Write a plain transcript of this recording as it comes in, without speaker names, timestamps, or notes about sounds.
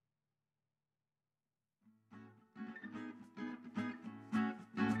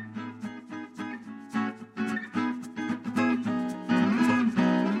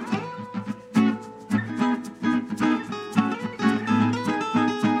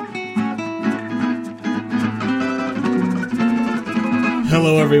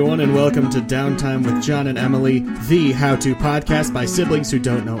Hello, everyone, and welcome to Downtime with John and Emily, the how-to podcast by siblings who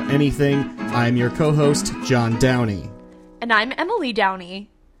don't know anything. I'm your co-host, John Downey. And I'm Emily Downey.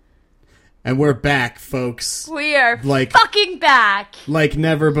 And we're back, folks. We are fucking back. Like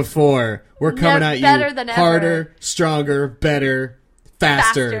never before. We're coming at you better than harder, ever. Stronger, better,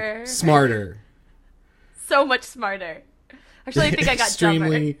 faster, smarter. So much smarter. Actually, I think I got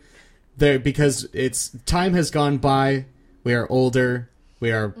extremely dumber. There, because time has gone by. We are older.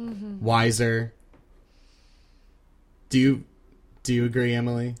 We are wiser. Do you agree,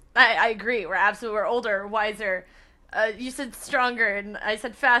 Emily? I agree. We're older, wiser. You said stronger, and I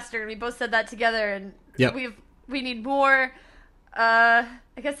said faster, and we both said that together. And yep. we need more. I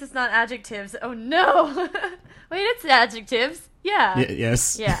guess it's not adjectives. Oh no! Wait, it's adjectives. Yeah.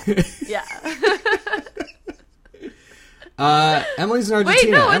 Yes. Yeah. Yeah. Emily's in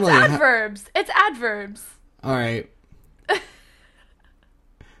Argentina. Wait, no, Emily, it's adverbs. It's adverbs. All right.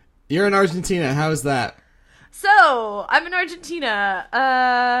 You're in Argentina. How is that? So, I'm in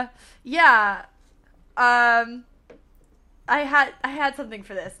Argentina. Yeah. I had something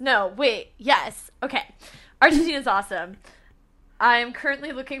for this. No, wait. Yes. Okay. Argentina's awesome. I'm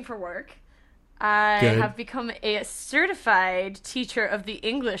currently looking for work. I have become a certified teacher of the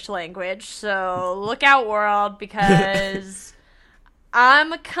English language, so look out, world, because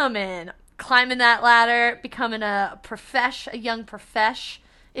I'm climbing that ladder, becoming a young profesh,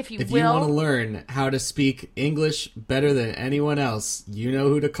 if you will. If you want to learn how to speak English better than anyone else, you know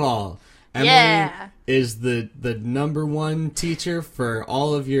who to call. Emily is the number one teacher for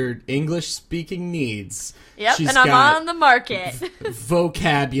all of your English-speaking needs. Yep, She's and I'm got on the market.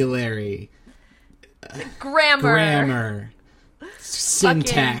 Vocabulary. Grammar.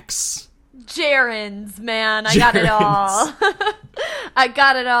 Syntax. Gerunds, man. I got it all. I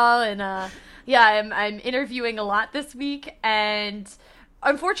got it all, and I'm interviewing a lot this week, and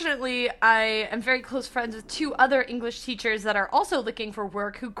unfortunately, I am very close friends with two other English teachers that are also looking for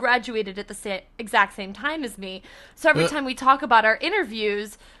work who graduated at the exact same time as me. So every time we talk about our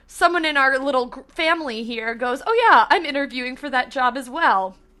interviews, someone in our little family here goes, "Oh yeah, I'm interviewing for that job as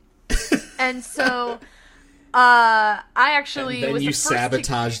well." And so, I actually and then was you the first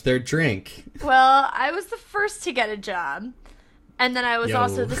sabotaged their drink. Well, I was the first to get a job, and then I was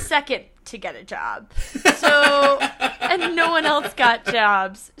also the second to get a job. So, and no one else got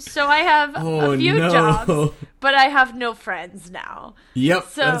jobs. So I have a few jobs, but I have no friends now. Yep,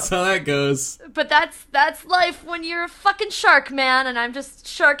 so, that's how that goes. But that's life when you're a fucking shark, man, and I'm just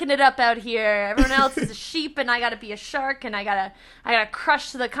sharking it up out here. Everyone else is a sheep, and I gotta be a shark, and I gotta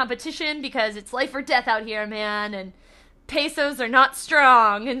crush the competition because it's life or death out here, man, and pesos are not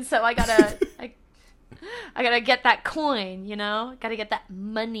strong, and so I gotta I gotta get that coin, you know? Gotta get that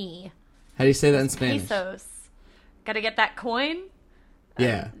money. How do you say that in Spanish? Pesos. Gotta get that coin?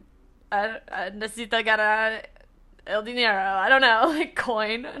 Yeah. Necesito ganar el dinero. I don't know. Like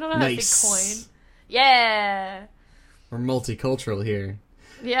coin. I don't know how to say coin. Yeah. We're multicultural here.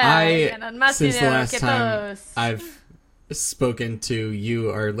 Yeah. Since the last time I've spoken to you,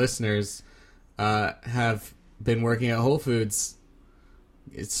 our listeners, have been working at Whole Foods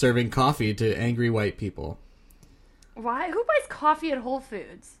serving coffee to angry white people. Why? Who buys coffee at Whole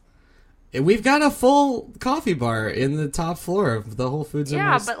Foods? We've got a full coffee bar in the top floor of the Whole Foods.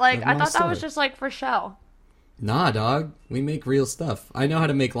 Yeah, but like I thought that was just like for show. Nah, dog. We make real stuff. I know how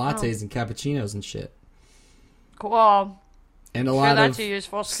to make lattes and cappuccinos and shit. Cool. And a lot of a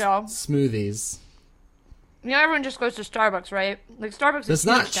useful skill. Smoothies. Yeah, everyone just goes to Starbucks, right? Like Starbucks. That's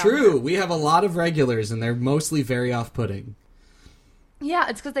not true. We have a lot of regulars, and they're mostly very off-putting. Yeah,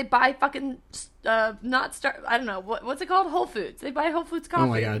 it's because they buy fucking I don't know what's it called? Whole Foods. They buy Whole Foods coffee. Oh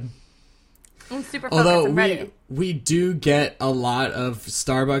my god. I'm super focused. Although we do get a lot of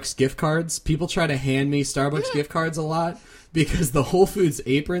Starbucks gift cards. People try to hand me Starbucks gift cards a lot because the Whole Foods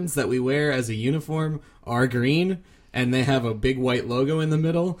aprons that we wear as a uniform are green and they have a big white logo in the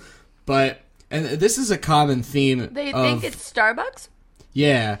middle. And this is a common theme. They think it's Starbucks?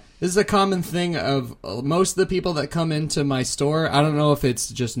 Yeah, this is a common thing of most of the people that come into my store. I don't know if it's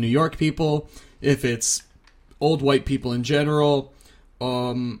just New York people, if it's old white people in general,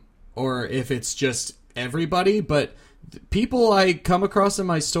 or if it's just everybody, but people I come across in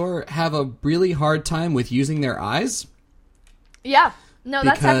my store have a really hard time with using their eyes. Yeah. No,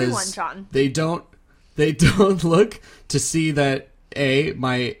 that's everyone, John. They don't look to see that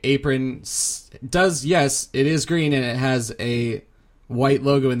my apron does, yes, it is green and it has a white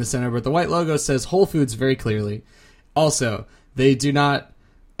logo in the center, but the white logo says Whole Foods very clearly. Also, they do not...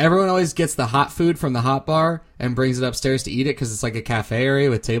 Everyone always gets the hot food from the hot bar and brings it upstairs to eat it because it's like a cafe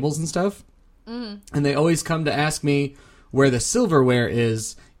area with tables and stuff. Mm. And they always come to ask me, where the silverware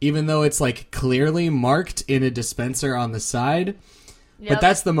is, even though it's like clearly marked in a dispenser on the side. Yep. But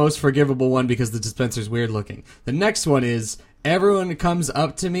that's the most forgivable one because the dispenser's weird looking. The next one is everyone comes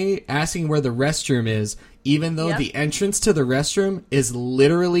up to me asking where the restroom is, even though the entrance to the restroom is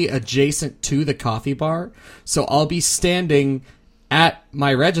literally adjacent to the coffee bar. So I'll be standing at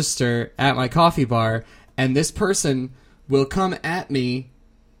my register at my coffee bar, and this person will come at me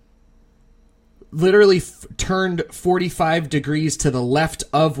literally turned 45 degrees to the left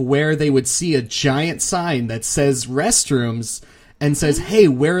of where they would see a giant sign that says restrooms and says, hey,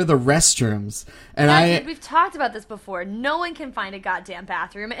 where are the restrooms? And Dude, we've talked about this before. No one can find a goddamn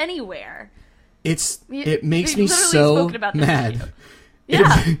bathroom anywhere. It makes me so mad.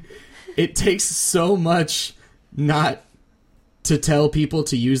 Yeah. It takes so much not to tell people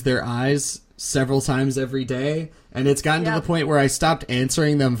to use their eyes several times every day. And it's gotten to the point where I stopped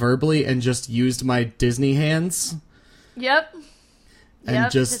answering them verbally and just used my Disney hands. Yep. And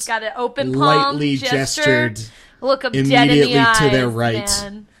just got an open palm lightly gestured look them immediately dead in the eyes, to their right.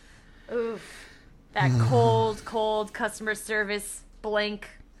 Man. Oof. That cold customer service blank,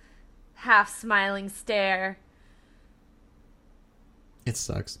 half smiling stare. It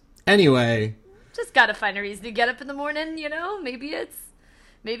sucks. Anyway. Just gotta find a reason to get up in the morning, you know? Maybe it's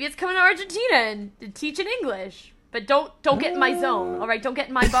coming to Argentina and teaching English. But don't get in my zone, all right? Don't get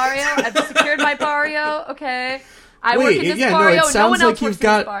in my barrio. I've secured my barrio, okay? I work in this barrio. No one else works in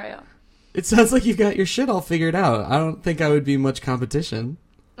this barrio. It sounds like you've got your shit all figured out. I don't think I would be much competition.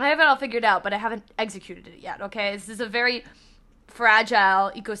 I have it all figured out, but I haven't executed it yet, okay? This is a very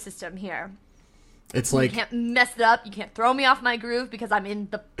fragile ecosystem here. It's like... You can't mess it up. You can't throw me off my groove because I'm in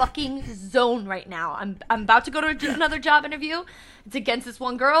the fucking zone right now. I'm about to go to another job interview. It's against this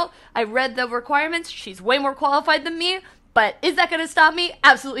one girl. I read the requirements. She's way more qualified than me. But is that going to stop me?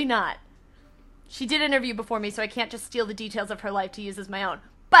 Absolutely not. She did interview before me, so I can't just steal the details of her life to use as my own.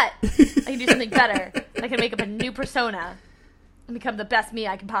 But I can do something better. I can make up a new persona and become the best me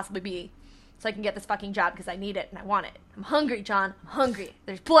I can possibly be. So I can get this fucking job because I need it and I want it. I'm hungry, John. I'm hungry.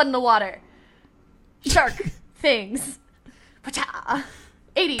 There's blood in the water. Shark things. Pacha.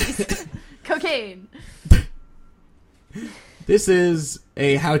 80s. Cocaine. This is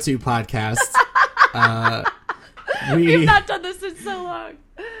a how-to podcast. We've not done this in so long.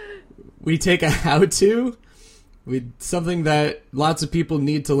 We take a how-to, something that lots of people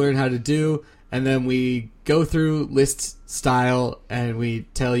need to learn how to do, and then we go through list style, and we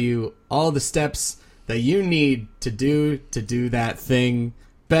tell you all the steps that you need to do that thing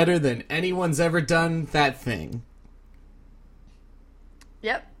better than anyone's ever done that thing.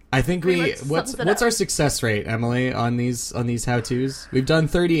 Yep. I think what's our success rate, Emily, on these how-tos? We've done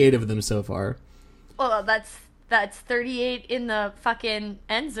 38 of them so far. Well, that's 38 in the fucking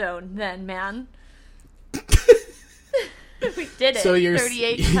end zone then, man. We did it. So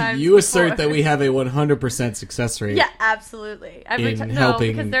 38 times you assert that we have a 100% success rate. Yeah, absolutely.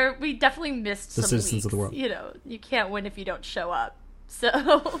 Helping because we definitely missed the some citizens weeks. of the world. You know, you can't win if you don't show up.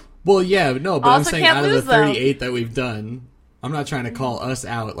 So. Well, yeah, no, but I'm saying out of the 38 though. that we've done, I'm not trying to call us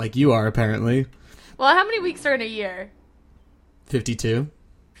out like you are apparently. Well, how many weeks are in a year? 52.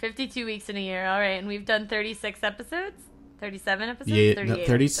 52 weeks in a year. All right, and we've done 36 episodes? 37 episodes? Yeah,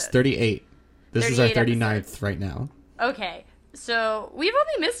 38. This is our 39th episodes. right now. Okay, so we've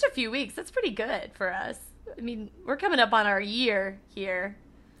only missed a few weeks. That's pretty good for us. I mean, we're coming up on our year here.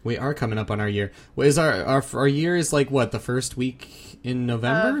 We are coming up on our year. What is our year is like what, the first week in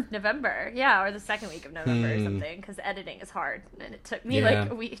November? November, yeah, or the second week of November or something, because editing is hard. And it took me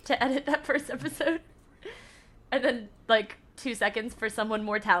like a week to edit that first episode. And then like 2 seconds for someone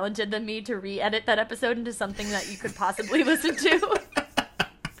more talented than me to re-edit that episode into something that you could possibly listen to.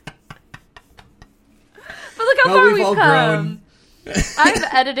 But look how far we've come. I've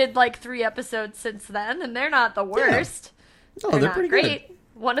edited like 3 episodes since then, and they're not the worst. Yeah. Oh, they're not pretty great. good.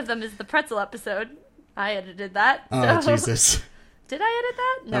 One of them is the pretzel episode. I edited that. Oh, so. Jesus. Did I edit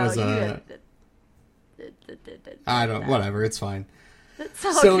that? No, that was, you edited. I don't. Whatever. It's fine.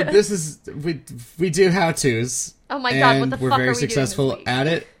 So good. This is we do how-tos. Oh my god! What the fuck are we doing? We're very successful at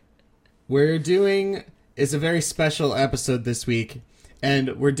it. We're doing is a very special episode this week,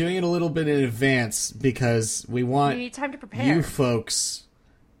 and we're doing it a little bit in advance because we need time to prepare. You folks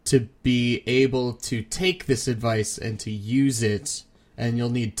to be able to take this advice and to use it, and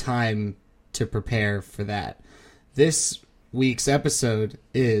you'll need time to prepare for that. This week's episode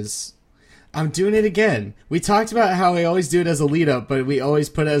is... I'm doing it again. We talked about how we always do it as a lead-up, but we always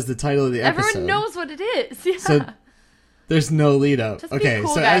put it as the title of the episode. Everyone knows what it is. Yeah. So there's no lead-up. Just okay, be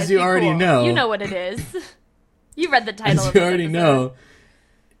cool, so guys. as you already know... You know what it is. You read the title as of you this already episode. know,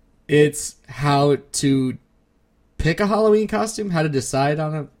 it's how to pick a Halloween costume, how to decide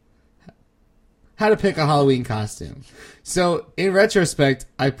on how to pick a Halloween costume. So, in retrospect,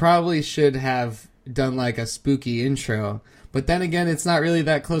 I probably should have done like a spooky intro, but then again, it's not really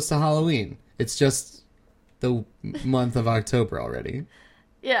that close to Halloween. It's just the month of October already.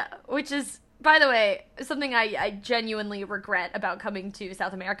 Yeah, which is, by the way, something I genuinely regret about coming to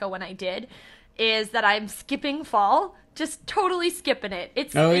South America when I did, is that I'm skipping fall. Just totally skipping it.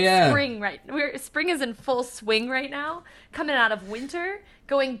 It's spring spring is in full swing right now, coming out of winter,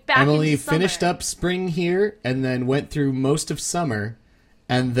 going back Emily into summer. finished up spring here and then went through most of summer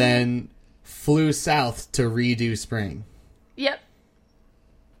and then flew south to redo spring. Yep.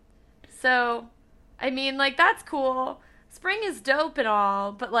 So, I mean, like, that's cool. Spring is dope and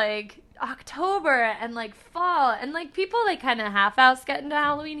all, but, like, October and, like, fall, and, like, people, like, kind of half-ass get into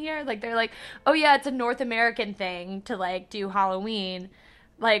Halloween here. Like, they're like, oh, yeah, it's a North American thing to, like, do Halloween.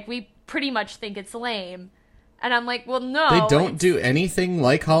 Like, we pretty much think it's lame. And I'm like, well, no. They don't do anything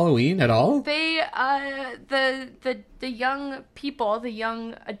like Halloween at all? They, the young people, the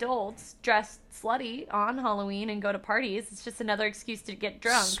young adults dress slutty on Halloween and go to parties. It's just another excuse to get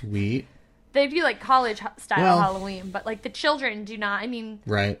drunk. Sweet. They do, like, college-style Halloween, but, like, the children do not. I mean,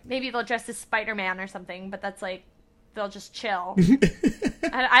 right. Maybe they'll dress as Spider-Man or something, but that's, like, they'll just chill.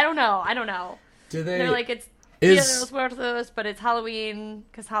 I don't know. Do they? They're like, it's Dia de los Muertos, but it's Halloween,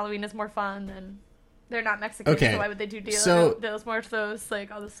 because Halloween is more fun, and they're not Mexican, so why would they do Dia de los Muertos,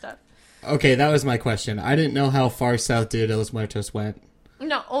 like, all this stuff? Okay, that was my question. I didn't know how far south Dia de los Muertos went.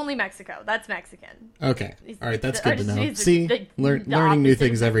 No, only Mexico. That's Mexican. Okay. All right, that's good to know. See, learning new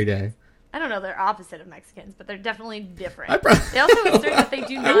things every day. I don't know, they're opposite of Mexicans, but they're definitely different. They also assert that they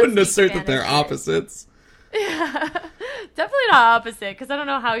do not I wouldn't assert Spanish that they're opposites. Yeah, definitely not opposite, because I don't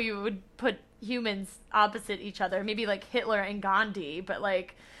know how you would put humans opposite each other. Maybe, like, Hitler and Gandhi, but,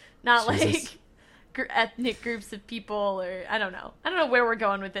 like, not, Jesus. Like, ethnic groups of people, or, I don't know. I don't know where we're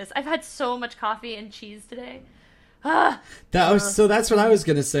going with this. I've had so much coffee and cheese today. So that's what I was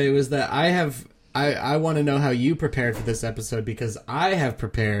going to say, was that I want to know how you prepared for this episode, because I have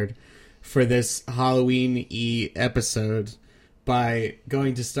prepared for this Halloween-y episode by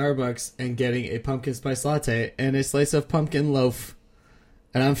going to Starbucks and getting a pumpkin spice latte and a slice of pumpkin loaf.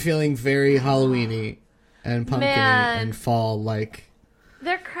 And I'm feeling very Halloween-y and pumpkin-y and fall-like.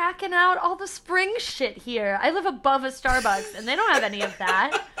 They're cracking out all the spring shit here. I live above a Starbucks, and they don't have any of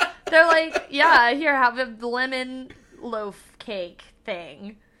that. They're like, yeah, here, have a lemon loaf cake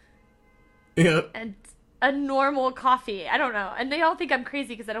thing. Yep. And a normal coffee. I don't know. And they all think I'm crazy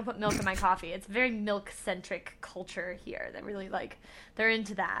because I don't put milk in my coffee. It's very milk-centric culture here. That really, like, they're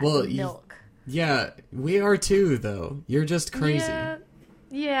into that. Well, milk. Yeah, we are too, though. You're just crazy.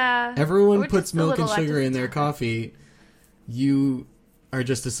 Yeah. Everyone puts milk and sugar in their coffee. You are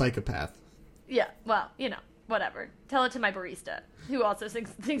just a psychopath. Yeah, well, you know, whatever. Tell it to my barista, who also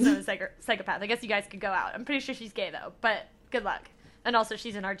thinks I'm a psychopath. I guess you guys could go out. I'm pretty sure she's gay, though, but good luck. And also,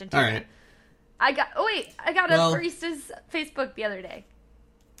 she's in Argentina. All right. I got a barista's Facebook the other day.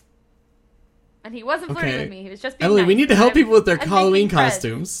 And he wasn't flirting with me. He was just being Emily, nice. we need to help people with their Halloween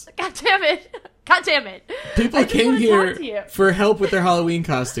costumes. God damn it. People came here for help with their Halloween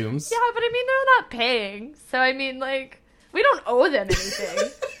costumes. Yeah, but I mean, they're not paying. So, I mean, like, we don't owe them anything.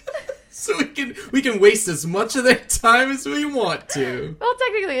 So we can waste as much of their time as we want to. Well,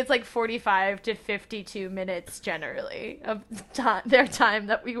 technically, it's like 45 to 52 minutes generally of their time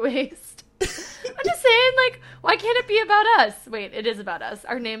that we waste. I'm just saying, like, why can't it be about us? Wait, it is about us.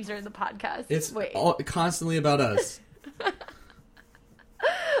 Our names are in the podcast. It's constantly about us.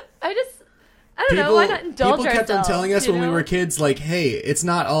 I don't know, why not indulge ourselves? People kept on telling us when we were kids, like, hey, it's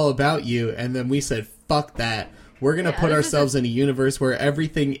not all about you. And then we said, fuck that. We're going to put ourselves in a universe where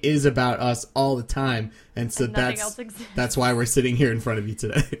everything is about us all the time. And so that's why we're sitting here in front of you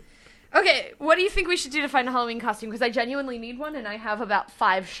today. Okay, what do you think we should do to find a Halloween costume? Because I genuinely need one, and I have about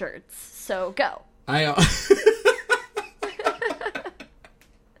 5 shirts. So, go.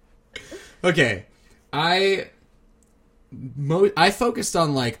 Okay. I focused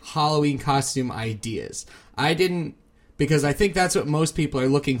on, like, Halloween costume ideas. I didn't... Because I think that's what most people are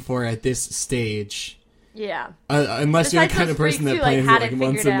looking for at this stage. Yeah. Unless you're the kind of person that plans it, like,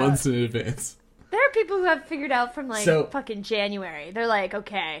 months and months in advance. There are people who have figured out from, like, fucking January. They're like,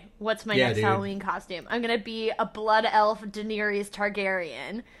 okay, what's my next Halloween costume? I'm gonna be a blood elf Daenerys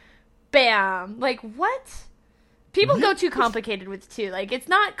Targaryen. Bam! Like, what? People go too complicated with too. Like, it's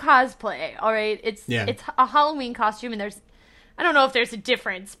not cosplay, alright? It's a Halloween costume, and I don't know if there's a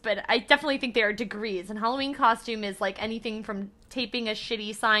difference, but I definitely think there are degrees. And Halloween costume is, like, anything from taping a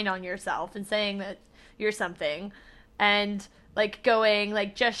shitty sign on yourself and saying that you're something, and, like, going,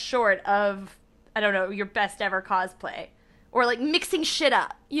 like, just short of I don't know, your best ever cosplay. Or, like, mixing shit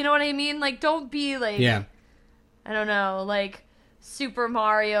up. You know what I mean? Like, don't be, like... Yeah. I don't know, like, Super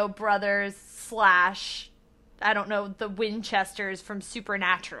Mario Brothers / I don't know, the Winchesters from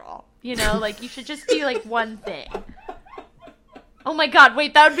Supernatural. You know? Like, you should just be, like, one thing. Oh my god,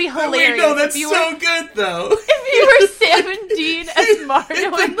 wait, that would be hilarious. Wait, no, that's so good, though. If you were Sam and Dean as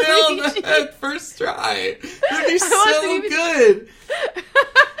Mario and Luigi. Head first try. That'd be so good.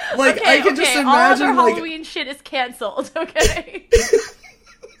 Like, okay, I can just imagine, all other like... Halloween shit is canceled, okay?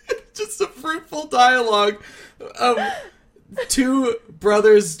 Just a fruitful dialogue of two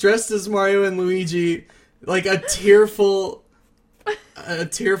brothers dressed as Mario and Luigi, like a tearful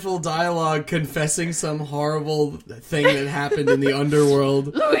dialogue confessing some horrible thing that happened in the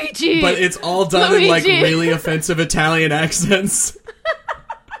underworld. Luigi! But it's all done in, like, really offensive Italian accents.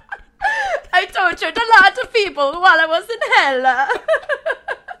 I tortured a lot of people while I was in hell.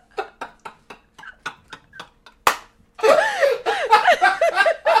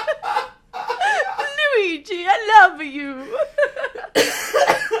 Luigi, I love you.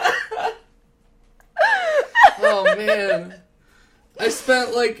 Oh, man. I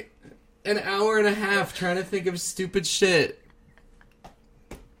spent, like, an hour and a half trying to think of stupid shit.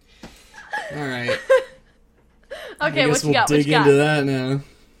 Alright. Okay, what you got? We'll dig into that now.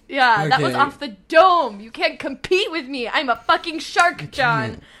 Yeah, that was Okay. off the dome. You can't compete with me. I'm a fucking shark,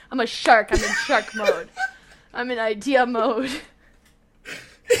 John. I'm a shark. I'm in shark mode. I'm in idea mode.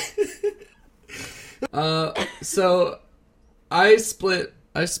 So I split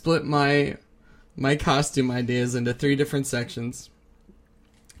my costume ideas into 3 different sections.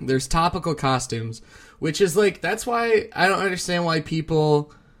 There's topical costumes, which is like, that's why I don't understand why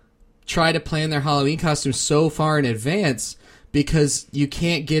people try to plan their Halloween costumes so far in advance, because you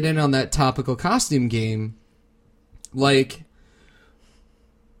can't get in on that topical costume game. Like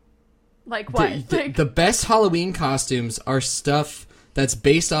what? The best Halloween costumes are stuff that's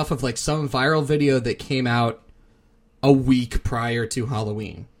based off of, like, some viral video that came out a week prior to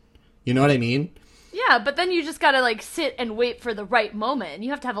Halloween. You know what I mean? Yeah, but then you just gotta, like, sit and wait for the right moment. You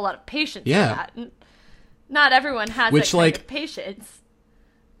have to have a lot of patience for that. And not everyone has that kind of patience.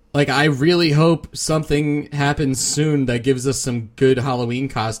 Like, I really hope something happens soon that gives us some good Halloween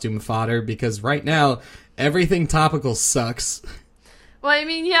costume fodder, because right now, everything topical sucks. Well, I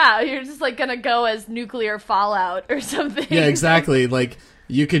mean, yeah, you're just, like, gonna go as nuclear fallout or something. Yeah, exactly. Like,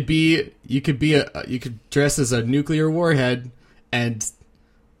 you could dress as a nuclear warhead and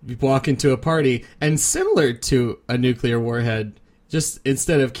walk into a party, and similar to a nuclear warhead, just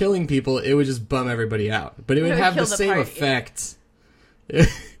instead of killing people, it would just bum everybody out. But it would have the same effect. Yeah,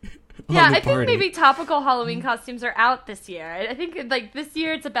 I think maybe topical Halloween costumes are out this year. I think, like, this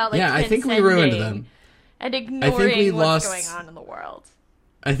year it's about, like, I think we ruined them. And ignoring what's going on in the world.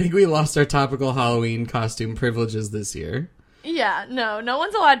 I think we lost our topical Halloween costume privileges this year. Yeah, no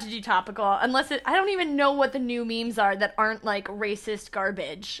one's allowed to do topical unless I don't even know what the new memes are that aren't, like, racist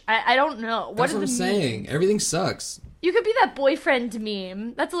garbage. I don't know. That's what I'm saying. Everything sucks. You could be that boyfriend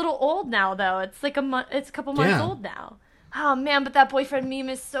meme. That's a little old now, though. It's like it's a couple months old now. Oh, man, but that boyfriend meme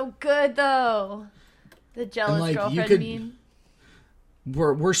is so good, though. The jealous girlfriend meme.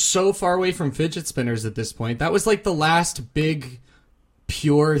 We're so far away from fidget spinners at this point. That was, like, the last big,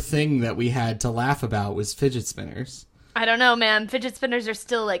 pure thing that we had to laugh about was fidget spinners. I don't know, man. Fidget spinners are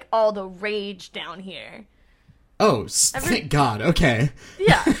still, like, all the rage down here. Oh, thank God. Okay.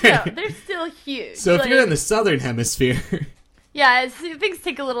 Yeah, no, they're still huge. So if you're in the southern hemisphere... Yeah, things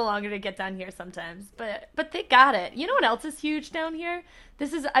take a little longer to get down here sometimes, but they got it. You know what else is huge down here?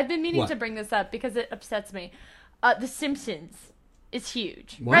 I've been meaning to bring this up because it upsets me. The Simpsons is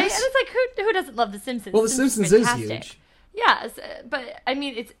huge, right? And it's like, who doesn't love The Simpsons? Well, The Simpsons is huge. Yeah, but I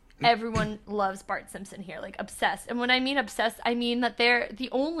mean, everyone loves Bart Simpson here, like obsessed. And when I mean obsessed, I mean that they're the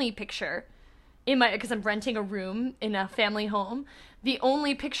only picture because I'm renting a room in a family home. The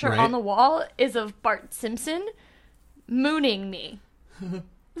only picture on the wall is of Bart Simpson mooning me.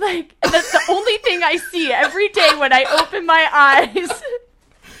 Like, that's the only thing I see every day when I open my eyes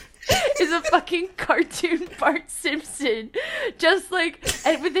is a fucking cartoon Bart Simpson, just like,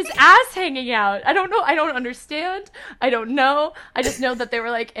 and with his ass hanging out. I don't know, I don't understand, I don't know, I just know that they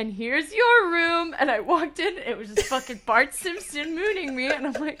were like, and here's your room, and I walked in, it was just fucking Bart Simpson mooning me, and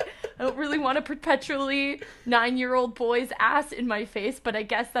I'm like, I don't really want a perpetually 9-year-old boy's ass in my face, but I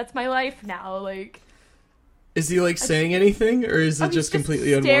guess that's my life now, like... Is he, like, saying anything, or is it just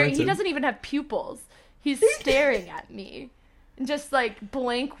completely unwarranted? He doesn't even have pupils. He's staring at me. And just, like,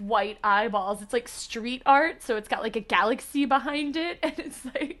 blank white eyeballs. It's, like, street art, so it's got, like, a galaxy behind it. And it's,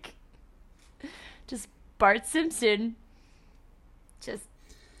 like, just Bart Simpson. Just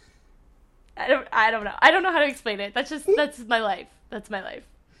I don't know. I don't know how to explain it. That's my life. That's my life.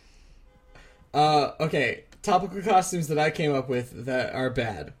 Okay. Topical costumes that I came up with that are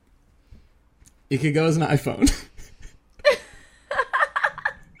bad. You could go as an iPhone.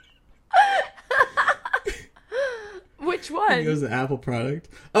 Which one? It was an Apple product.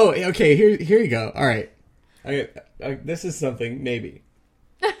 Oh, okay. Here you go. All right. This is something maybe.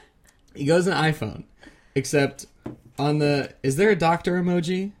 He goes an iPhone, except on the. Is there a doctor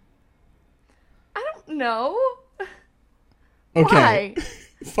emoji? I don't know. Okay. Why?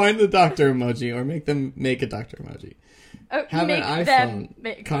 Find the doctor emoji, or make them make a doctor emoji. Have an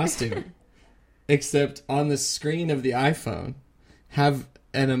iPhone costume, except on the screen of the iPhone, have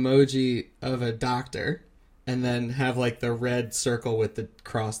an emoji of a doctor. And then have, like, the red circle with the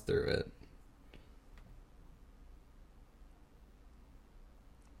cross through it.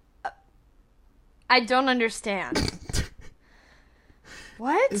 I don't understand.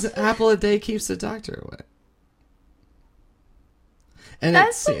 What? Is an apple a day keeps the doctor away. And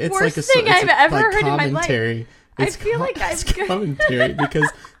That's the worst thing I've ever heard in my life. I feel like it's commentary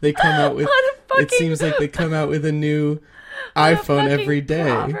because they come out with... It seems like they come out with a new iPhone every day.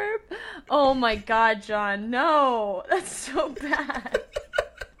 Proverb. Oh my god, John, no. That's so bad.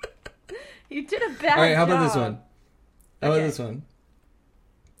 You did a bad job. Alright, how about this one? How about this one?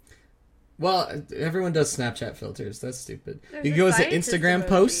 Well, everyone does Snapchat filters. That's stupid. You go as an Instagram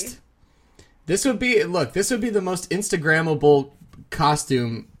post. This would be the most Instagrammable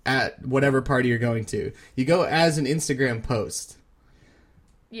costume at whatever party you're going to. You go as an Instagram post.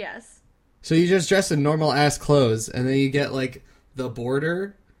 Yes. So you just dress in normal ass clothes, and then you get, like, the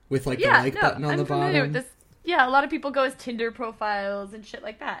border with, like, the like button on the bottom. With this. Yeah, a lot of people go as Tinder profiles and shit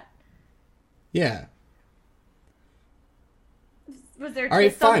like that. Yeah. Was there? All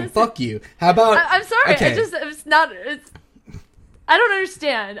right, fine. Fuck you. How about? I'm sorry. Okay. It's not. I don't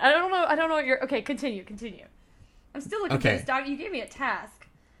understand. I don't know what you're. Okay, continue. I'm still looking for this doc. You gave me a task.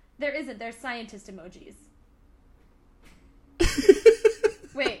 There isn't. There's scientist emojis.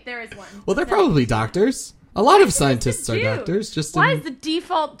 Wait, there is one. Well, they're probably doctors. A lot of scientists are doctors. Why is the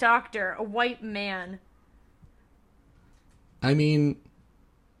default doctor a white man? I mean,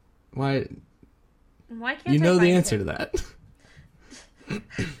 why? Why can't you know the answer to that?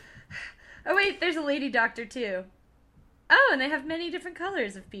 Oh wait, there's a lady doctor too. Oh, and they have many different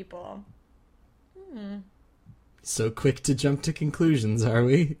colors of people. So quick to jump to conclusions, are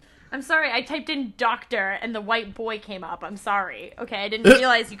we? I'm sorry, I typed in doctor and the white boy came up. I'm sorry. Okay, I didn't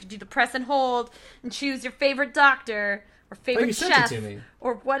realize you could do the press and hold and choose your favorite doctor or favorite chef sent it to me.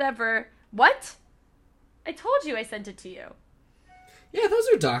 Or whatever. What? I told you I sent it to you. Yeah, those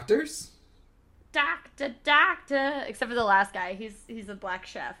are doctors. Doctor. Except for the last guy. He's a black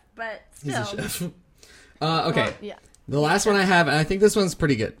chef, but still. He's a chef. Okay. Well, yeah. The last one I have, and I think this one's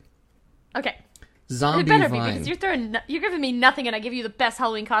pretty good. Okay. Zombie It better Vine. be, because you're giving me nothing and I give you the best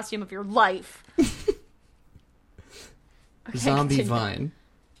Halloween costume of your life. Okay, Zombie continue. Vine.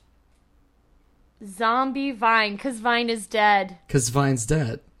 Zombie Vine, because Vine is dead. Because Vine's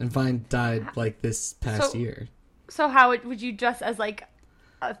dead, and Vine died like this past year. So how would you dress as like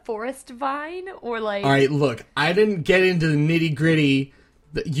a forest vine or like? All right, look, I didn't get into the nitty gritty.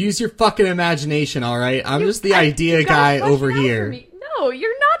 Use your fucking imagination, all right? I'm just the idea guy over here. No,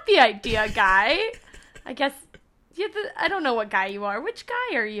 you're not the idea guy. I guess I don't know what guy you are. Which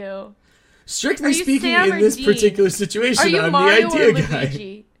guy are you? Strictly speaking, in this particular situation, I'm Mario the idea or guy.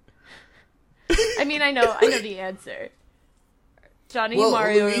 Luigi? I mean, I know the answer. Johnny, Well,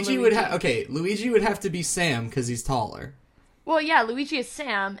 Mario, Luigi or would have. Okay, Luigi would have to be Sam because he's taller. Well, yeah, Luigi is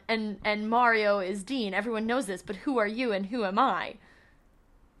Sam and Mario is Dean. Everyone knows this, but who are you and who am I?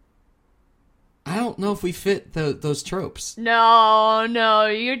 I don't know if we fit those tropes. No,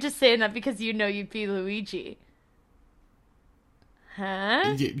 you're just saying that because you know you'd be Luigi.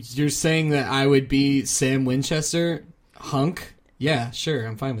 Huh? You're saying that I would be Sam Winchester? Hunk? Yeah, sure,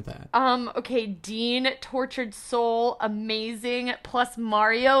 I'm fine with that. Okay, Dean, tortured soul, amazing, plus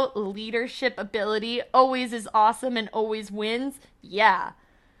Mario, leadership ability, always is awesome and always wins. Yeah.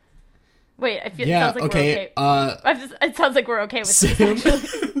 Wait, I feel it sounds like we're okay. It sounds like we're okay with Sam,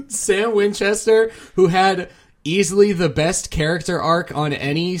 this. Sam Winchester, who had easily the best character arc on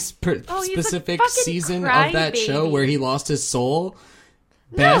any specific season of that show where he lost his soul.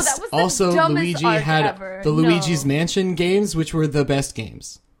 Best. That was the also, dumbest Luigi arc had ever. the Luigi's Mansion games, which were the best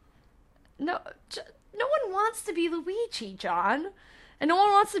games. No one wants to be Luigi, John. And no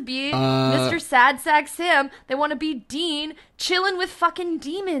one wants to be Mr. Sad Sack Sam. They want to be Dean, chilling with fucking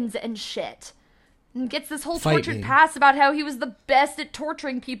demons and shit. And gets this whole tortured past about how he was the best at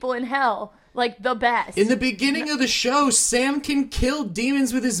torturing people in hell. Like, the best. In the beginning of the show, Sam can kill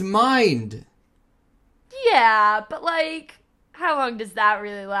demons with his mind. Yeah, but, like, how long does that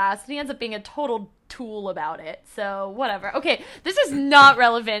really last? And he ends up being a total tool about it. So, whatever. Okay, this is not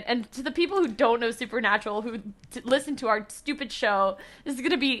relevant. And to the people who don't know Supernatural, who listen to our stupid show, this is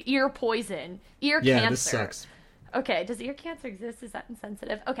going to be ear poison. Ear cancer. Yeah, this sucks. Okay, does ear cancer exist? Is that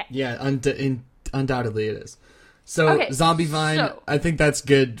insensitive? Okay. Yeah, undoubtedly it is. So, Zombie Vine, I think that's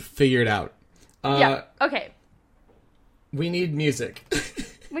good. Figure it out. Yeah, okay. We need music.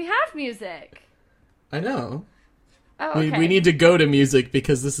 We have music. I know. Oh, okay. We need to go to music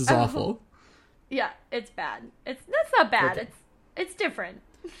because this is awful. Yeah, it's bad. That's not bad. Okay. It's different.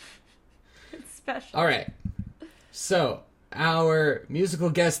 It's special. All right. So, our musical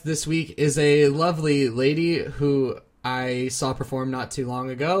guest this week is a lovely lady who I saw perform not too long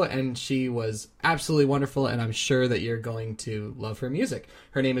ago, and she was absolutely wonderful, and I'm sure that you're going to love her music.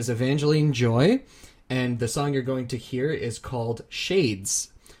 Her name is Evangeline Joy, and the song you're going to hear is called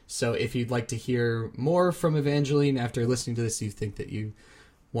Shades. So if you'd like to hear more from Evangeline after listening to this, you think that you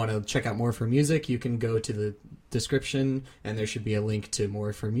want to check out more of her music, you can go to the description, and there should be a link to more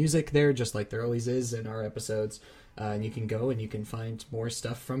of her music there, just like there always is in our episodes. And you can go and you can find more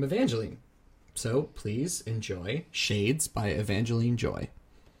stuff from Evangeline. So please enjoy Shades by Evangeline Joy.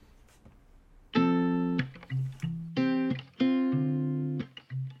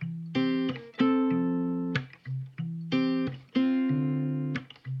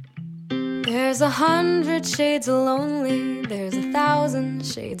 There's 100 shades of lonely, there's 1,000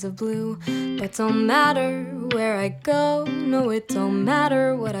 shades of blue. But don't matter where I go, no, it don't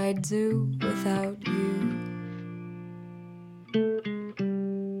matter what I do without you.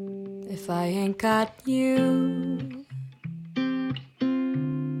 If I ain't got you.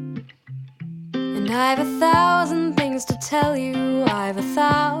 And I've 1,000 things to tell you, I've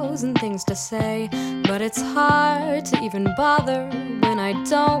 1,000 things to say, but it's hard to even bother when I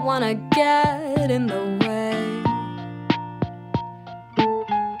don't want to get in the way.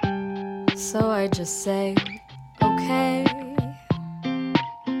 So I just say, okay.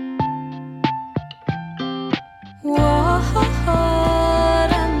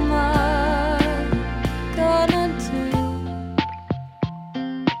 What am I gonna do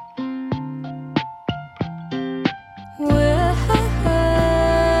without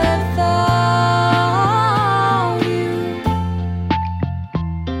you?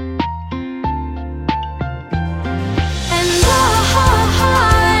 And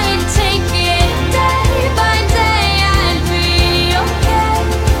I take it day by day, I'd be okay.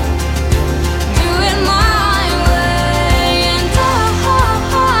 Do it my way, and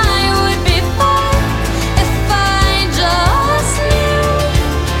I would be fine if I just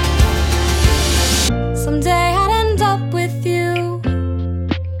knew someday I'd end up with you.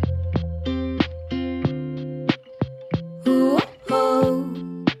 Ooh, oh.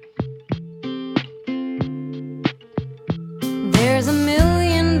 There's a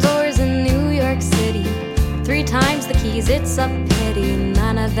million doors in New York City, 3 times the keys, it's a pity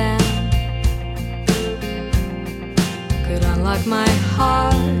none of them could unlock my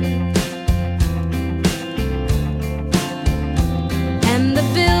heart. And the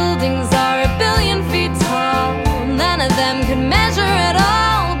buildings are 1 billion feet tall, none of them could measure at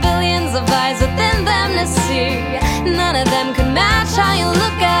all. Billions of eyes within them to see, none of them could match how you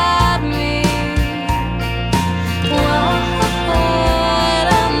look at me. What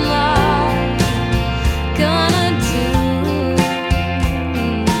am I gonna do without you?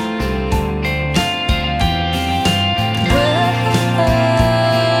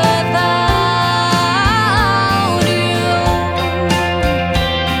 Oh, and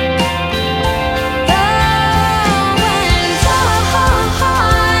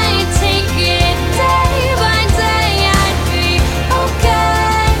I take it day by day, I'd be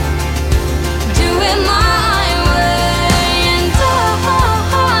okay. Do it my way, and I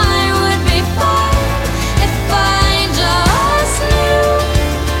would be fine if I just knew.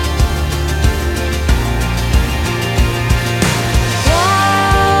 Why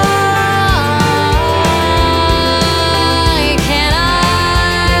can't I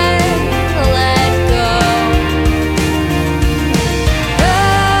let go? How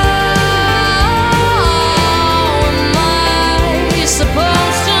am I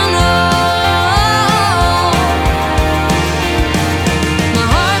supposed to know? My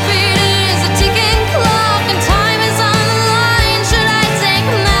heartbeat is a ticking clock, and time is on the line. Should I take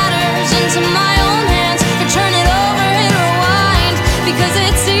matters into my own hands or turn it over and rewind? Because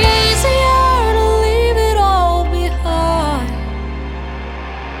it's easier to leave it all behind.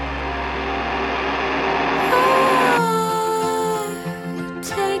 I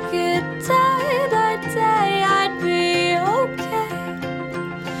take it down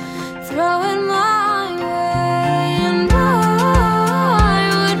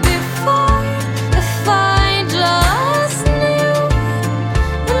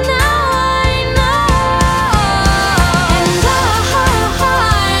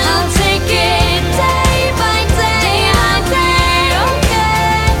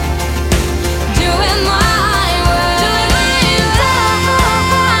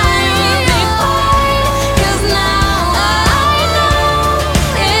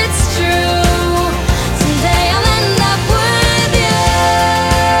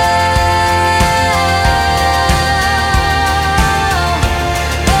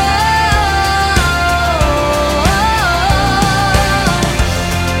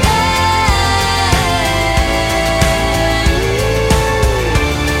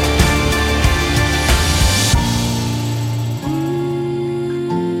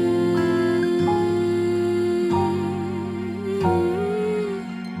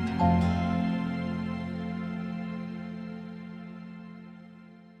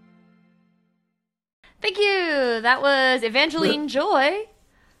Thank you. That was Evangeline Joy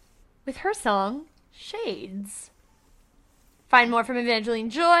with her song Shades. Find more from Evangeline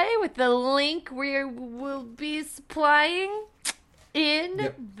Joy with the link we will be supplying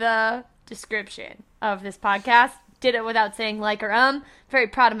in the description of this podcast. Did it without saying like or Very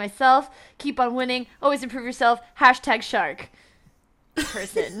proud of myself. Keep on winning. Always improve yourself. #shark.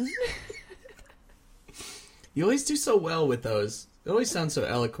 Person. You always do so well with those. It always sounds so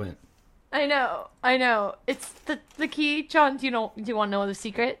eloquent. I know. It's the key. John, do you want to know the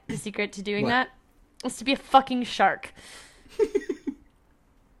secret? The secret to doing that is to be a fucking shark.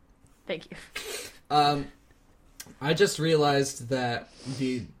 Thank you. I just realized that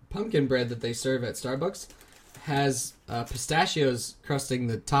the pumpkin bread that they serve at Starbucks has pistachios crusting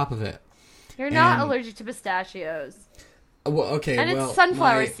the top of it. You're not allergic to pistachios. Well, okay, and it's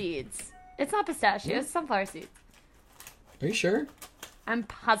sunflower seeds. It's not pistachios, it's sunflower seeds. Are you sure? I'm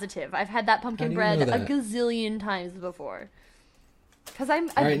positive. I've had that pumpkin bread a gazillion times before. Because I'm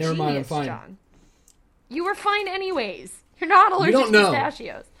a Alright, never genius, mind, I'm fine. John. You were fine anyways. You're not allergic to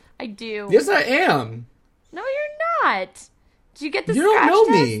pistachios. I do. Yes, I am. No, you're not. Did you get the You scratch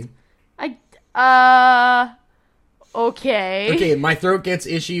don't know test? me. Okay. Okay, my throat gets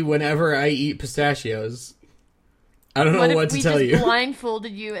itchy whenever I eat pistachios. I don't know what to tell you. What if we just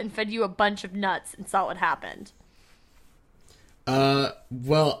blindfolded you and fed you a bunch of nuts and saw what happened?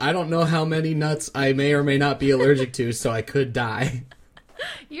 Well, I don't know how many nuts I may or may not be allergic to, so I could die.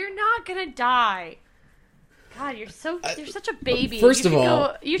 You're not gonna die. God, you're such a baby. First of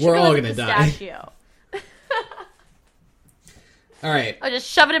all, we're all gonna die. All right. I'll just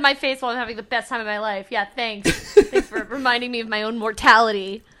shove it in my face while I'm having the best time of my life. Yeah, thanks. Thanks for reminding me of my own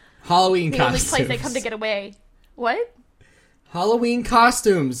mortality. Halloween costumes. The only place I come to get away. What? Halloween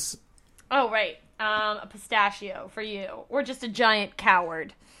costumes. Oh, right. A pistachio for you. Or just a giant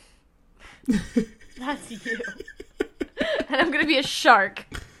coward. That's you. And I'm going to be a shark.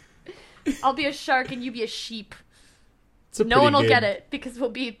 I'll be a shark and you be a sheep. No one will get it because we'll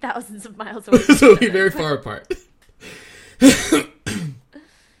be thousands of miles away. So we'll be very far apart.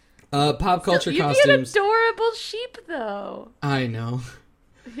 Pop culture costumes. You'd be an adorable sheep, though. I know.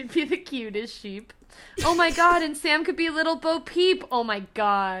 You'd be the cutest sheep. Oh my god, and Sam could be little Bo Peep. Oh my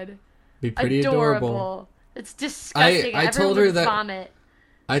god. Be pretty adorable. It's disgusting. I Everyone told her would that vomit.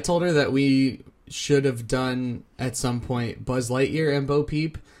 I told her that we should have done at some point Buzz Lightyear and Bo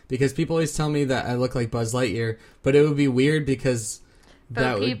Peep because people always tell me that I look like Buzz Lightyear, but it would be weird because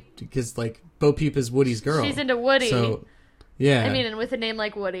like Bo Peep is Woody's girl. She's into Woody. So yeah. I mean, and with a name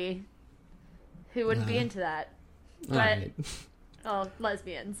like Woody, who wouldn't be into that? But right. well,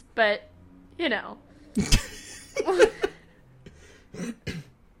 lesbians, but you know.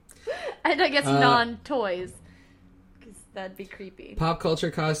 And I guess non-toys, because that'd be creepy. Pop culture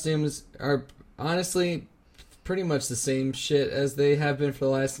costumes are honestly pretty much the same shit as they have been for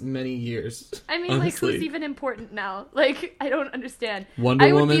the last many years. I mean, honestly. like, who's even important now? Like, I don't understand. Wonder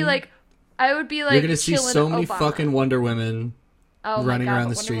Woman. I would be like, you're gonna see so many Obama. fucking Wonder Women running around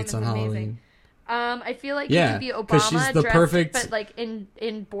the streets on Halloween. Amazing. I feel like you could be Obama 'cause she's the dressed, perfect... but like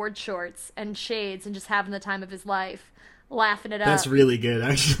in board shorts and shades and just having the time of his life, laughing it up. That's really good,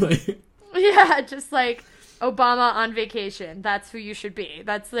 actually. Yeah, just like Obama on vacation. That's who you should be.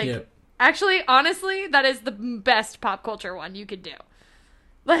 That's like, actually, honestly, that is the best pop culture one you could do.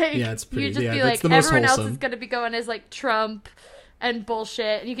 Like, yeah, it's pretty. You just be like, everyone else wholesome. is gonna be going as like Trump and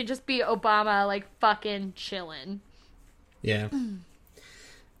bullshit, and you can just be Obama, like fucking chilling. Yeah.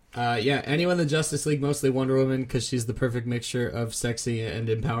 Anyone in the Justice League, mostly Wonder Woman, because she's the perfect mixture of sexy and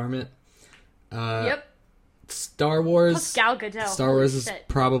empowerment. Yep. Star Wars. Plus Gal Gadot. Star Wars is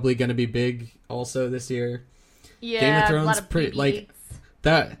probably going to be big also this year. Yeah, Game of Thrones, a lot of pretty like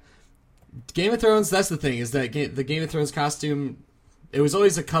that. Game of Thrones. That's the thing, is that the Game of Thrones costume. It was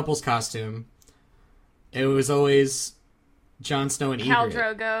always a couple's costume. It was always Jon Snow and Khal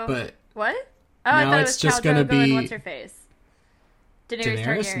Ygritte. Drogo. But what? Oh, I thought it was just Khal gonna Drogo be and what's her face? Daenerys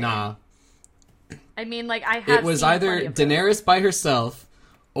Targaryen. Nah. I mean, like, I have. It was seen either Daenerys by herself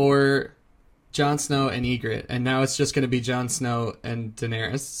or Jon Snow and Ygritte, and now it's just going to be Jon Snow and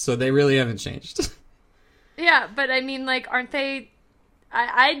Daenerys. So they really haven't changed. Yeah, but I mean, like, aren't they?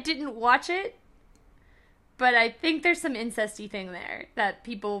 I didn't watch it, but I think there's some incesty thing there that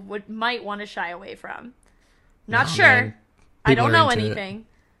people might want to shy away from. Not sure. Man. I don't know into anything.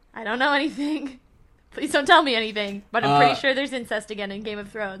 I don't know anything. Please don't tell me anything. But I'm pretty sure there's incest again in Game of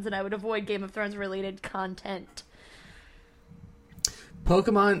Thrones, and I would avoid Game of Thrones related content.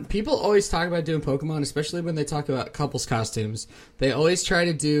 Pokemon, people always talk about doing Pokemon, especially when they talk about couples costumes. They always try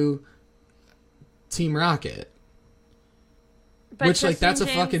to do Team Rocket. But which, like, Kristen that's a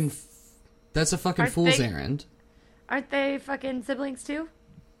James, fucking... That's a fucking Aren't fool's they- errand. Aren't they fucking siblings too?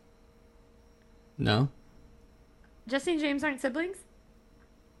 No. Jesse and James aren't siblings?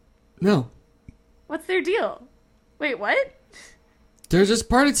 No. What's their deal? Wait, what? They're just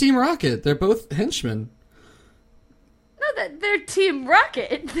part of Team Rocket. They're both henchmen. No, they're Team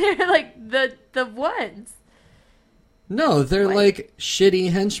Rocket. They're like the ones. No, they're What? like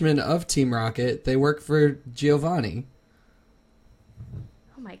shitty henchmen of Team Rocket. They work for Giovanni.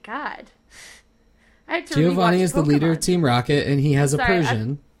 Oh my god. I have to Giovanni rewatch is the leader of Pokemon. Team Rocket, and he has a Sorry,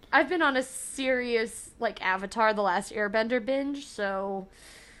 Persian. I've been on a serious like Avatar: The Last Airbender binge, so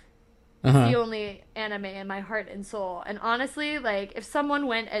the Uh-huh. only anime in my heart and soul. And honestly, like if someone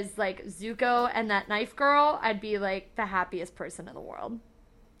went as like Zuko and that knife girl, I'd be like the happiest person in the world.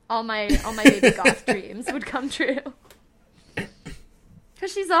 All my baby goth dreams would come true.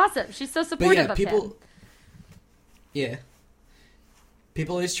 Cuz she's awesome. She's so But supportive yeah, of him. Yeah.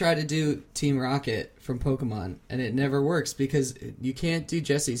 People always try to do Team Rocket from Pokemon, and it never works because you can't do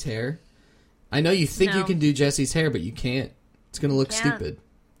Jesse's hair. I know you think you No. can do Jesse's hair, but you can't. It's gonna look Can't. stupid.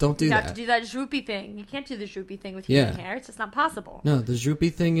 Don't do You that. have to do that droopy thing. You can't do the droopy thing with Yeah. human hair. It's just not possible. No, the droopy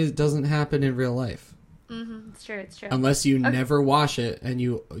thing doesn't happen in real life. It's true. It's true. Unless you Okay. never wash it and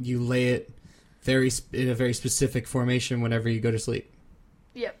you lay it in a very specific formation whenever you go to sleep,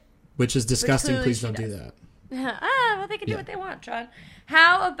 Yep. which is disgusting. clearly Please she don't do does. that. Well, they can do Yeah. what they want, John.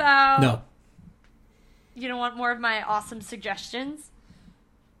 How about... No, You don't want more of my awesome suggestions?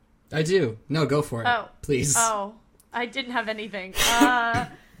 I do. No, go for it. Oh. Please. Oh, I didn't have anything.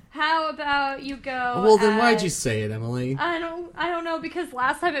 How about you go... Well, then why'd as- you say it, Emily? I don't know, because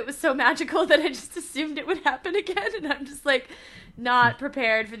last time it was so magical that I just assumed it would happen again, and I'm just like not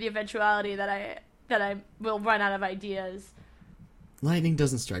prepared for the eventuality that I will run out of ideas. Lightning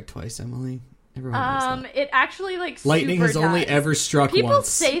doesn't strike twice, Emily. Everyone knows that. It actually like Lightning super has only does. ever struck People once.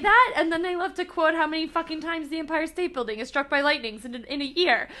 say that, and then they love to quote how many fucking times the Empire State Building is struck by lightnings in a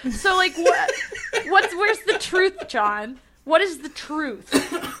year. So, like, where's the truth, John? What is the truth?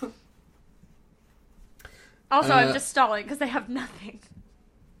 Also, I'm just stalling because I have nothing.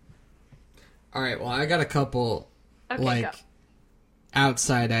 All right, well, I got a couple, Okay, go.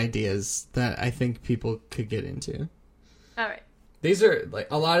 outside ideas that I think people could get into. All right. These are,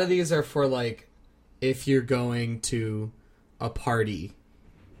 a lot of these are for, if you're going to a party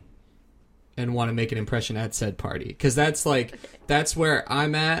and want to make an impression at said party. Because that's, that's where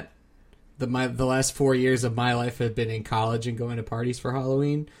I'm at. The last 4 years of my life have been in college and going to parties for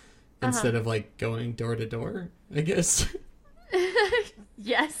Halloween instead of, going door to door, I guess.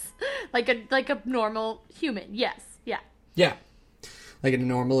 Yes. Like a normal human. Yes. Yeah. Yeah. Like a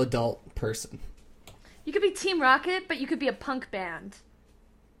normal adult person. You could be Team Rocket, but you could be a punk band.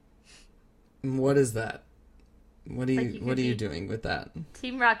 What is that? What are Like you what could are you be- doing with that?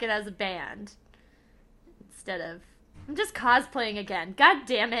 Team Rocket as a band. Instead of... I'm just cosplaying again. God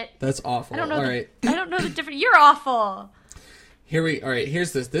damn it. That's awful. I don't know. All the, right. I don't know the difference. You're awful. All right,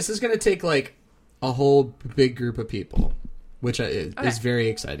 here's this. This is going to take a whole big group of people, which is Okay. very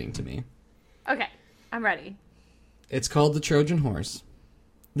exciting to me. Okay, I'm ready. It's called the Trojan Horse.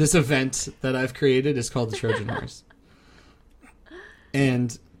 This event that I've created is called the Trojan Horse.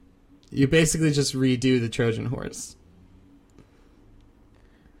 And you basically just redo the Trojan Horse.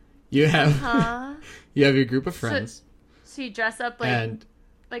 You have Huh? you have your group of friends So you dress up and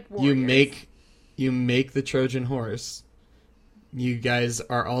like warriors. you make the Trojan Horse. You guys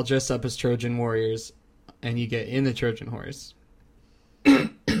are all dressed up as Trojan warriors and you get in the Trojan Horse.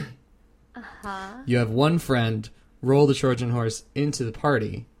 Huh? You have one friend roll the Trojan Horse into the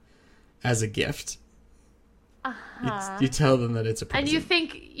party as a gift. Huh? You tell them that it's a present.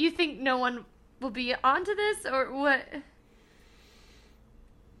 And you think no one will be onto this or what?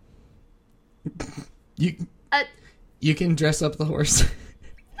 You you can dress up the horse.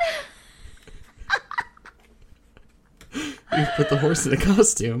 You put the horse in a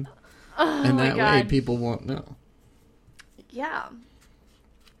costume, and my that way God. people won't know. Yeah.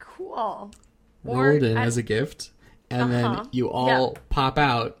 Cool. Rolled in as a gift, and Uh-huh. then you all pop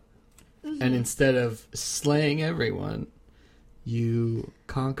out, and instead of slaying everyone, you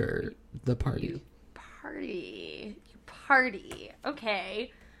conquer the party. Party. You party.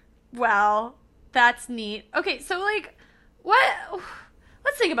 Okay. Well, that's neat. Okay, so what?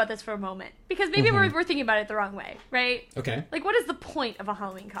 Let's think about this for a moment because maybe we're thinking about it the wrong way, right? Okay. Like, what is the point of a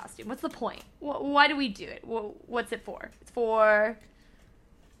Halloween costume? What's the point? Why do we do it? What's it for? It's for...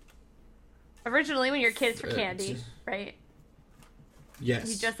 Originally, when you're a kid, it's for candy, right? Yes.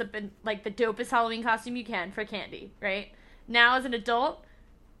 You dress up in, the dopest Halloween costume you can for candy, right? Now, as an adult,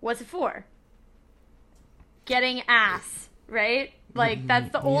 what's it for? Getting ass, right?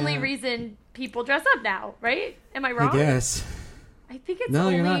 That's the only Yeah. reason people dress up now, right? Am I wrong? I guess. I think it's No,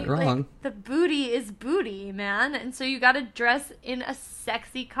 only, you're not wrong. Like, the booty is booty, man. And so you gotta dress in a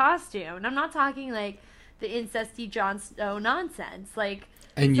sexy costume. And I'm not talking like the incesty Jon Snow nonsense. Like,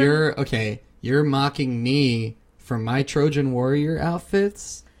 And you're mocking me for my Trojan Warrior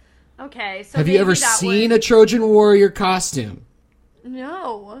outfits? okay, so Have you maybe ever that seen would... a Trojan Warrior costume?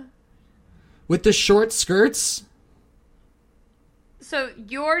 No. With the short skirts? So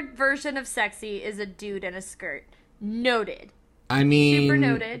your version of sexy is a dude in a skirt. Noted. I mean... Super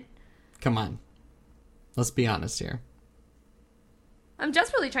noted. Come on. Let's be honest here. I'm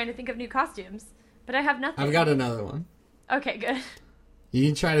just really trying to think of new costumes, but I have nothing. I've got another one. Okay, good. You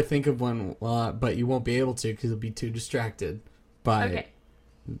can try to think of one, but you won't be able to because you'll be too distracted by Okay.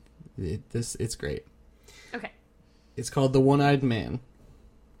 It's great. Okay. It's called The One-Eyed Man.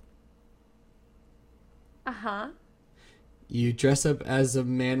 Uh-huh. You dress up as a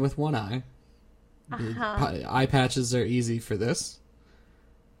man with one eye. Eye patches are easy for this.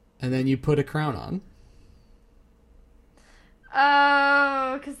 And then you put a crown on.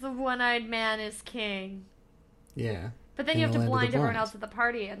 Oh, because the one-eyed man is king. Yeah. But then In you have the to land of the blind everyone blind. else at the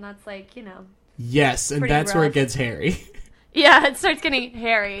party, and that's like, you know. Yes, and Pretty that's where it rough. gets hairy. Yeah, it starts getting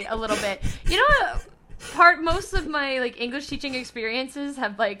hairy a little bit. You know what? Most of my, like, English teaching experiences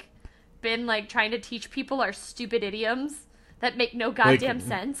have, like, been, like, trying to teach people our stupid idioms that make no goddamn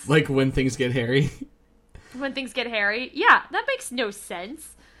sense. Like when things get hairy. When things get hairy. Yeah, that makes no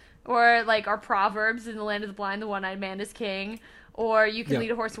sense. Or, like, our proverbs in the land of the blind, the one-eyed man is king. Or you can Yeah.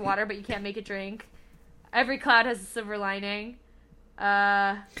 lead a horse to water, but you can't make it drink. Every cloud has a silver lining.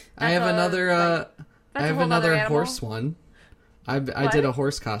 I I have another I have another horse one. I What? did a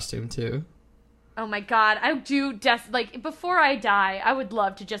horse costume too. Oh my god, I do like before I die, I would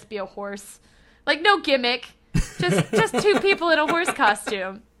love to just be a horse. Like no gimmick. Just two people in a horse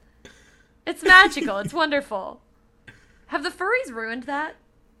costume. It's magical. It's wonderful. Have the furries ruined that?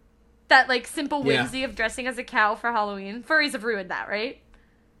 That like simple Yeah. whimsy of dressing as a cow for Halloween. Furries have ruined that, right?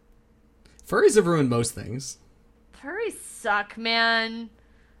 Furries have ruined most things. Furries suck, man.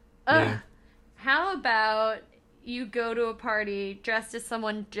 Ugh. Yeah. How about you go to a party dressed as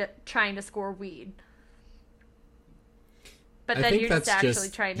someone trying to score weed? But I then think you're that's just actually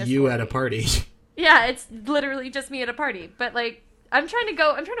just trying to you score at a weed. party. Yeah, it's literally just me at a party. But like I'm trying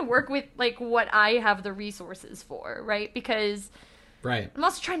to work with like what I have the resources for, right? Because Right. I'm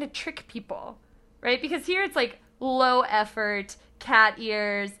also trying to trick people, right? Because here it's like low effort, cat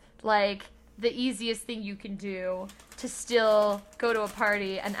ears, like the easiest thing you can do to still go to a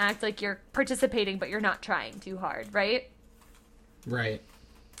party and act like you're participating, but you're not trying too hard, right? Right.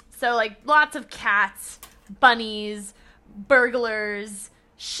 So like lots of cats, bunnies, burglars,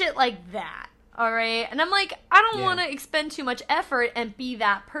 shit like that. All right. And I'm like, I don't Yeah. want to expend too much effort and be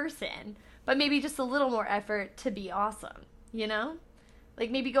that person, but maybe just a little more effort to be awesome, you know? Like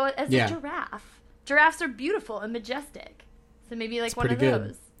maybe go as Yeah. a giraffe. Giraffes are beautiful and majestic. So maybe like It's one of pretty good.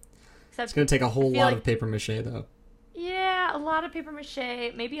 those. Except It's gonna take a whole feel lot like- of paper mache though. yeah, a lot of paper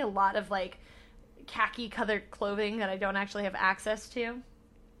mache, maybe a lot of like khaki colored clothing that I don't actually have access to.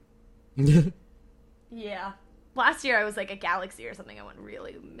 Yeah. Last year I was like a galaxy or something. I went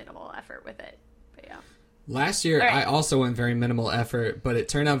really minimal effort with it. But yeah. Last year, All right. I also went very minimal effort, but it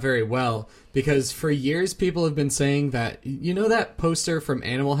turned out very well because for years people have been saying that you know that poster from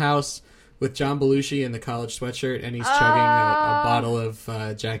Animal House with John Belushi in the college sweatshirt and he's chugging a bottle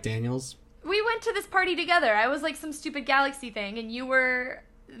of Jack Daniels. We went to this party together. I was like some stupid galaxy thing, and you were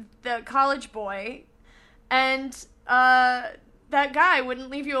the college boy, and that guy wouldn't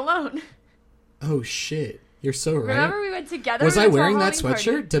leave you alone. Oh shit, you're so right. Remember we went together? Was We I went to a wearing that Halloween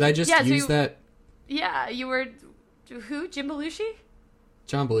sweatshirt? party. Did I just Yeah, so use you- that? Yeah, you were who? Jim Belushi?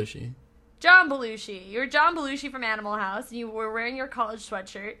 John Belushi. John Belushi. You were John Belushi from Animal House. And you were wearing your college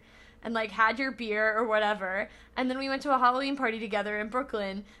sweatshirt and like had your beer or whatever. And then we went to a Halloween party together in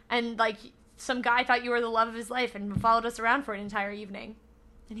Brooklyn. And like some guy thought you were the love of his life and followed us around for an entire evening.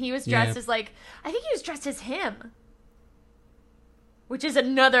 And he was dressed Yeah. as like I think he was dressed as him, which is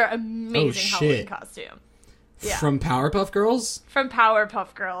another amazing Halloween shit. costume. Yeah. From Powerpuff Girls? From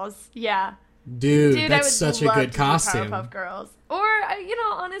Powerpuff Girls. Yeah. Dude, Dude, I that's would such a love good to do costume. Powerpuff Girls. Or, you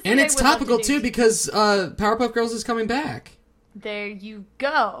know, honestly, And I it's would love to topical do- too because Powerpuff Girls is coming back. There you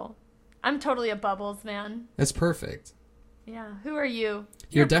go. I'm totally a Bubbles man. That's perfect. Yeah. Who are you?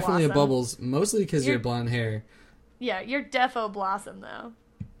 You're definitely Blossom. a Bubbles, mostly because You're- your blonde hair. Yeah, you're defo Blossom though.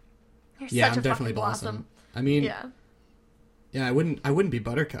 You're Yeah, such I'm a definitely fucking Blossom. I mean, Yeah. yeah, I wouldn't be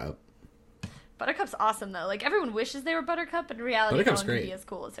Buttercup. Buttercup's awesome though. Like everyone wishes they were Buttercup, but in reality, Buttercup's no one can great. be as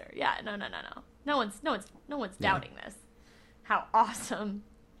cool as her. Yeah. No. No one's Yeah. doubting this. How awesome.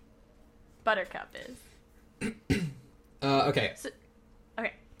 Buttercup is. Okay. So,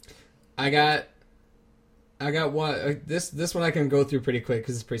 okay. I got one. This one I can go through pretty quick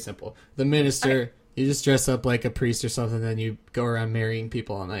because it's pretty simple. The minister. Okay. You just dress up like a priest or something, then you go around marrying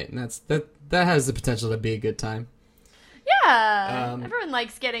people all night, and that has the potential to be a good time. Yeah. Everyone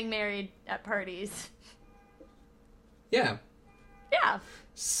likes getting married at parties. Yeah. Yeah.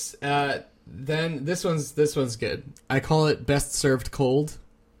 Then this one's good. I call it best served cold.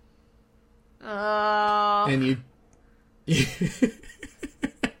 Oh. And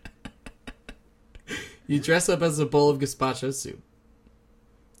you dress up as a bowl of gazpacho soup.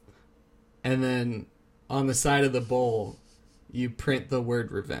 And then on the side of the bowl, you print the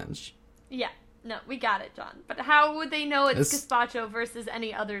word revenge. Yeah. No, we got it, John. But how would they know it's gazpacho versus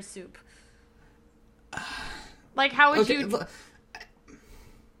any other soup? Like, how would you...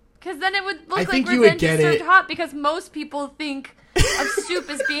 Because then it would look like revenge is served hot, because most people think of soup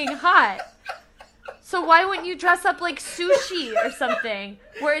as being hot. So why wouldn't you dress up like sushi or something,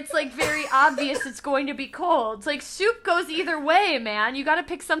 where it's like very obvious it's going to be cold? It's like soup goes either way, man. You gotta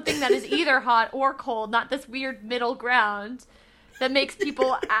pick something that is either hot or cold, not this weird middle ground that makes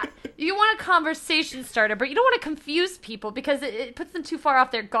people... You want a conversation starter, but you don't want to confuse people because it puts them too far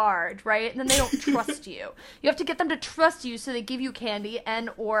off their guard, right? And then they don't trust you. You have to get them to trust you so they give you candy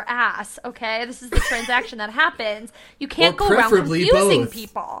and or ass, okay? This is the transaction that happens. You can't go around confusing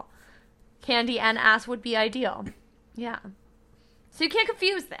people. Candy and ass would be ideal. Yeah. So you can't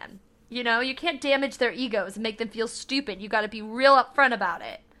confuse them. You know, you can't damage their egos and make them feel stupid. You got to be real upfront about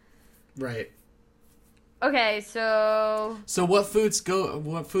it. Right. Okay, so what foods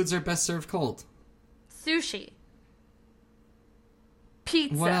are best served cold? Sushi.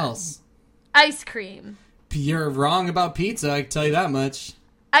 Pizza. What else? Ice cream. You're wrong about pizza, I can tell you that much.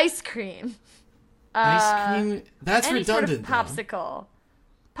 Ice cream. Ice cream? That's any redundant. Sort of popsicle.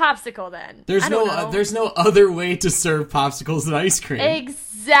 Popsicle, then. There's no other way to serve popsicles than ice cream.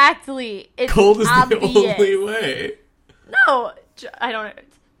 Exactly. It's cold is obvious. The only way. No, I don't.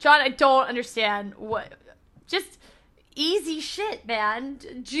 John, I don't understand what. Just easy shit, man.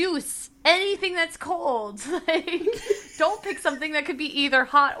 Juice. Anything that's cold. Like, don't pick something that could be either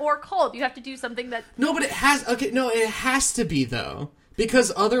hot or cold. You have to do something that... No, but it has... Okay, no, it has to be, though.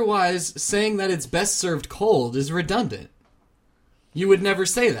 Because otherwise, saying that it's best served cold is redundant. You would never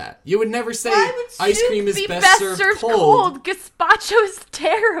say that. You would never say ice cream is best served cold. Gazpacho is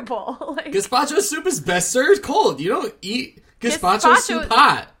terrible. Like, gazpacho soup is best served cold. You don't eat gazpacho soup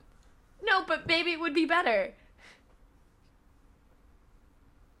hot. No, but maybe it would be better.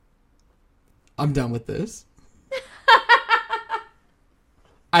 I'm done with this.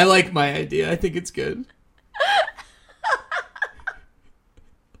 I like my idea. I think it's good.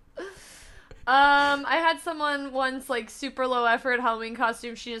 I had someone once, like, super low effort Halloween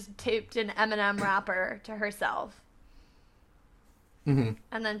costume. She just taped an M&M wrapper to herself. Mm-hmm.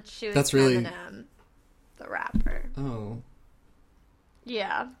 And then she was That's really... M&M, the rapper. Oh.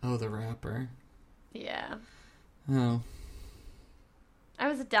 Yeah. Oh, the rapper. Yeah. Oh. I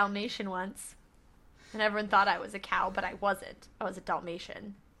was a Dalmatian once. And everyone thought I was a cow, but I wasn't. I was a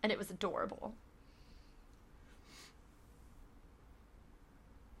Dalmatian. And it was adorable.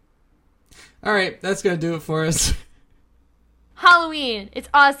 All right, that's going to do it for us. Halloween. It's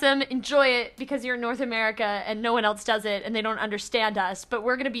awesome. Enjoy it because you're in North America and no one else does it and they don't understand us. But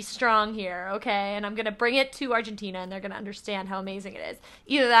we're going to be strong here, okay? And I'm going to bring it to Argentina and they're going to understand how amazing it is.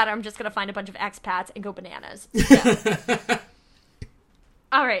 Either that or I'm just going to find a bunch of expats and go bananas. Yeah.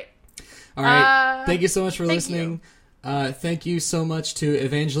 All right. All right. Thank you so much for listening. Thank you so much to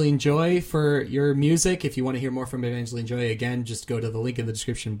Evangeline Joy for your music. If you want to hear more from Evangeline Joy, again, just go to the link in the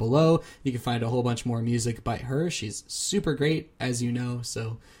description below. You can find a whole bunch more music by her. She's super great, as you know,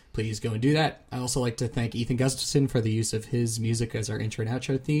 so please go and do that. I also like to thank Ethan Gustafson for the use of his music as our intro and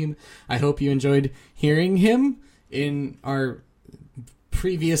outro theme. I hope you enjoyed hearing him in our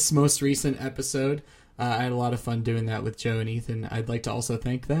previous, most recent episode. I had a lot of fun doing that with Joe and Ethan. I'd like to also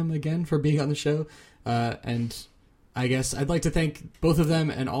thank them again for being on the show. And I guess I'd like to thank both of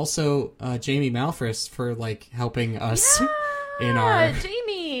them and also Jamie Malfris for like helping us in our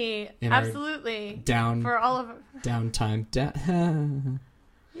Jamie. In absolutely our for all of downtime.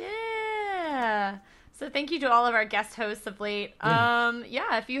 Yeah. So thank you to all of our guest hosts of late.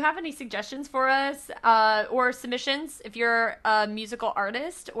 Yeah, if you have any suggestions for us or submissions, if you're a musical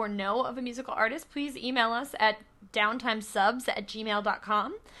artist or know of a musical artist, please email us at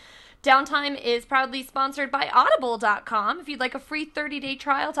downtimesubs@gmail.com. Downtime is proudly sponsored by Audible.com. If you'd like a free 30-day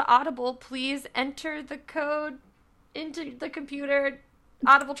trial to Audible, please enter the code into the computer,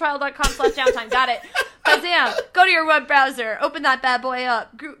 audibletrial.com/downtime. Got it. Shazam! Go to your web browser. Open that bad boy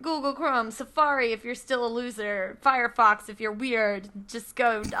up. Google Chrome, Safari if you're still a loser, Firefox if you're weird. Just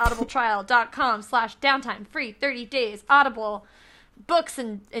go to audibletrial.com/downtime. Free 30 days. Audible. Books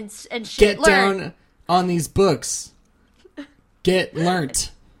and shit. Get Learn. down on these books. Get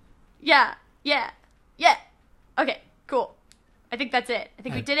learnt. Yeah. Okay, cool. I think that's it. I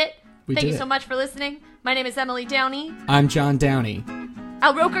think we did it. Thank you so much for listening. My name is Emily Downey. I'm John Downey.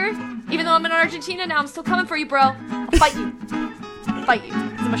 Al Roker, even though I'm in Argentina now, I'm still coming for you, bro. I'll fight you. Fight you.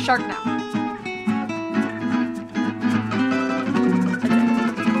 'Cause I'm a shark now.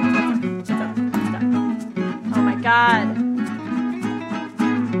 That's it. Oh my god.